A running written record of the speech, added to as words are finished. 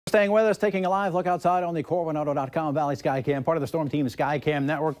Staying with us, taking a live look outside on the CorwinAuto.com Valley Skycam, part of the Storm Team Skycam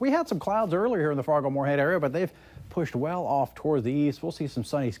network. We had some clouds earlier here in the Fargo-Moorhead area, but they've pushed well off towards the east. We'll see some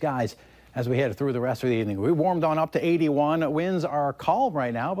sunny skies as we head through the rest of the evening. We warmed on up to 81. Winds are calm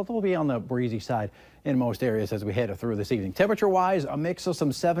right now, but they'll be on the breezy side in most areas as we head through this evening. Temperature-wise, a mix of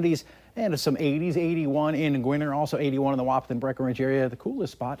some 70s and some 80s. 81 in Gwinner, also 81 in the Wahpeton-Breckenridge area. The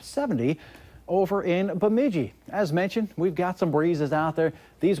coolest spot, 70 over in Bemidji. As mentioned, we've got some breezes out there.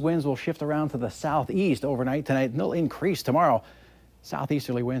 These winds will shift around to the southeast overnight tonight, and they'll increase tomorrow.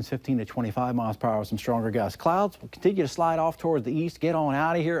 Southeasterly winds 15 to 25 miles per hour with some stronger gusts. Clouds will continue to slide off towards the east. Get on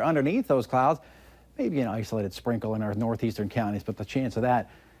out of here underneath those clouds. Maybe an isolated sprinkle in our northeastern counties, but the chance of that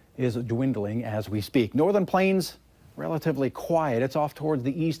is dwindling as we speak. Northern Plains, relatively quiet. It's off towards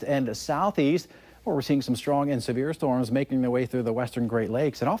the east and southeast, where we're seeing some strong and severe storms making their way through the western Great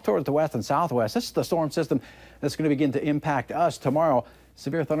Lakes and off towards the west and southwest. This is the storm system that's going to begin to impact us tomorrow.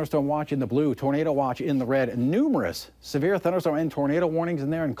 Severe thunderstorm watch in the blue, tornado watch in the red. Numerous severe thunderstorm and tornado warnings in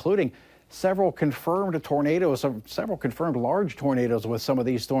there, including several confirmed tornadoes, several confirmed large tornadoes with some of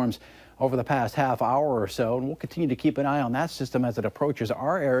these storms over the past half hour or so. And we'll continue to keep an eye on that system as it approaches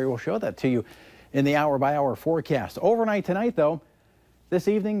our area. We'll show that to you in the hour-by-hour forecast. Overnight tonight, though, this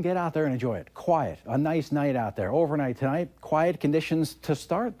evening, get out there and enjoy it. Quiet, a nice night out there. Overnight tonight, quiet conditions to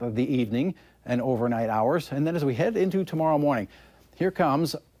start the evening and overnight hours. And then as we head into tomorrow morning, here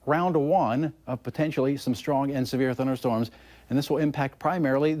comes round one of potentially some strong and severe thunderstorms. And this will impact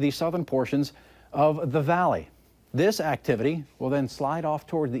primarily the southern portions of the valley. This activity will then slide off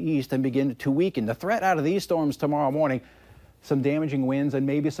toward the east and begin to weaken. The threat out of these storms tomorrow morning, some damaging winds and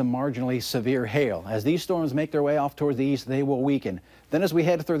maybe some marginally severe hail. As these storms make their way off towards the east, they will weaken. Then as we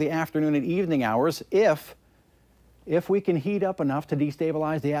head through the afternoon and evening hours, if we can heat up enough to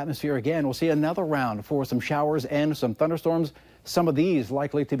destabilize the atmosphere again, we'll see another round for some showers and some thunderstorms. Some of these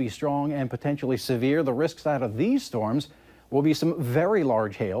likely to be strong and potentially severe. The risks out of these storms will be some very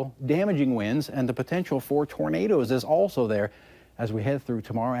large hail, damaging winds, and the potential for tornadoes is also there as we head through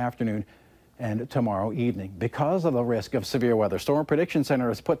tomorrow afternoon and tomorrow evening. Because of the risk of severe weather, Storm Prediction Center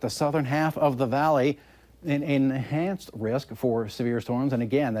has put the southern half of the valley in enhanced risk for severe storms. And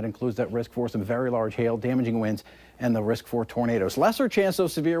again, that includes that risk for some very large hail, damaging winds, and the risk for tornadoes. Lesser chance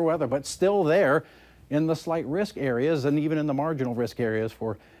of severe weather, but still there in the slight risk areas and even in the marginal risk areas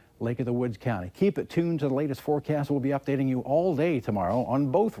for Lake of the Woods County. Keep it tuned to the latest forecast. We'll be updating you all day tomorrow on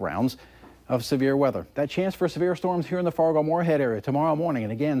both rounds of severe weather. That chance for severe storms here in the Fargo-Moorhead area tomorrow morning.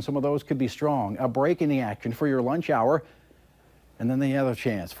 And again, some of those could be strong. A break in the action for your lunch hour. And then the other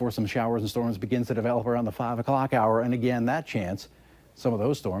chance for some showers and storms begins to develop around the 5 o'clock hour. And again, that chance, some of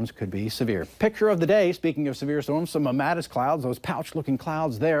those storms could be severe. Picture of the day, speaking of severe storms, some mammatus clouds, those pouch-looking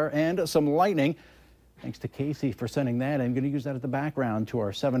clouds there, and some lightning. Thanks to Casey for sending that. I'm going to use that as the background to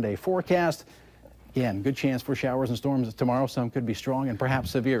our 7-day forecast. Again, good chance for showers and storms tomorrow. Some could be strong and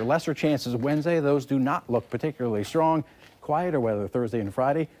perhaps severe. Lesser chances Wednesday. Those do not look particularly strong. Quieter weather Thursday and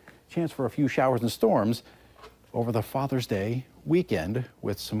Friday. Chance for a few showers and storms over the Father's Day weekend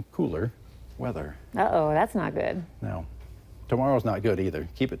with some cooler weather. Uh-oh, that's not good. No. Tomorrow's not good either.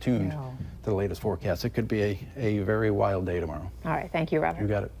 Keep it tuned to the latest forecast. It could be a very wild day tomorrow. All right. Thank you, Robert. You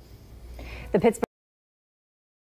got it. The Pittsburgh